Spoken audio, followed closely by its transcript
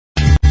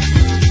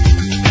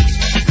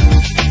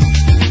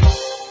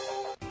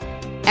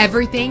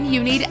Everything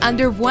you need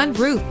under one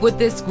roof with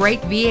this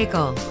great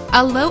vehicle.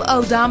 A low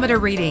odometer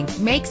reading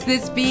makes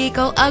this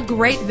vehicle a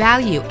great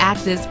value at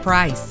this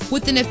price.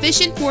 With an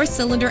efficient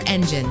 4-cylinder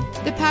engine,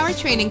 the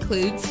powertrain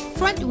includes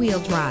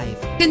front-wheel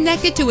drive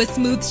connected to a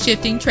smooth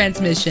shifting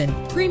transmission.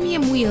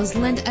 Premium wheels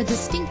lend a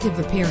distinctive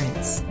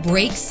appearance.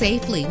 Brake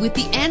safely with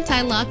the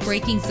anti-lock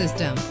braking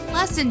system.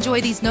 Plus,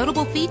 enjoy these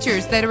notable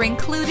features that are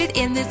included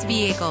in this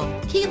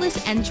vehicle: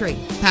 keyless entry,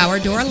 power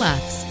door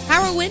locks,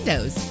 power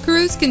windows,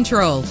 cruise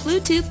control,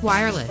 Bluetooth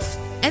wireless,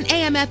 an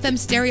AM/FM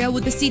stereo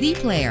with a CD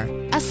player,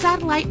 a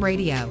satellite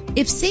radio.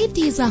 If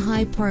safety is a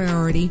high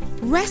priority,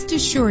 rest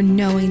assured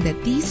knowing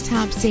that these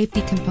top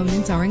safety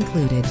components are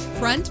included: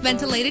 front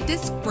ventilated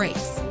disc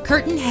brakes,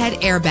 curtain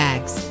head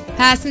airbags,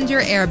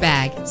 passenger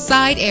airbag,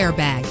 side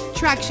airbag,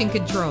 traction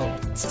control,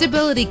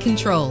 stability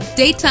control,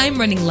 daytime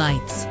running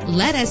lights.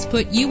 Let us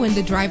put you in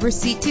the driver's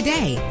seat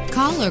today.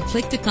 Call or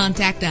click to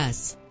contact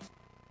us.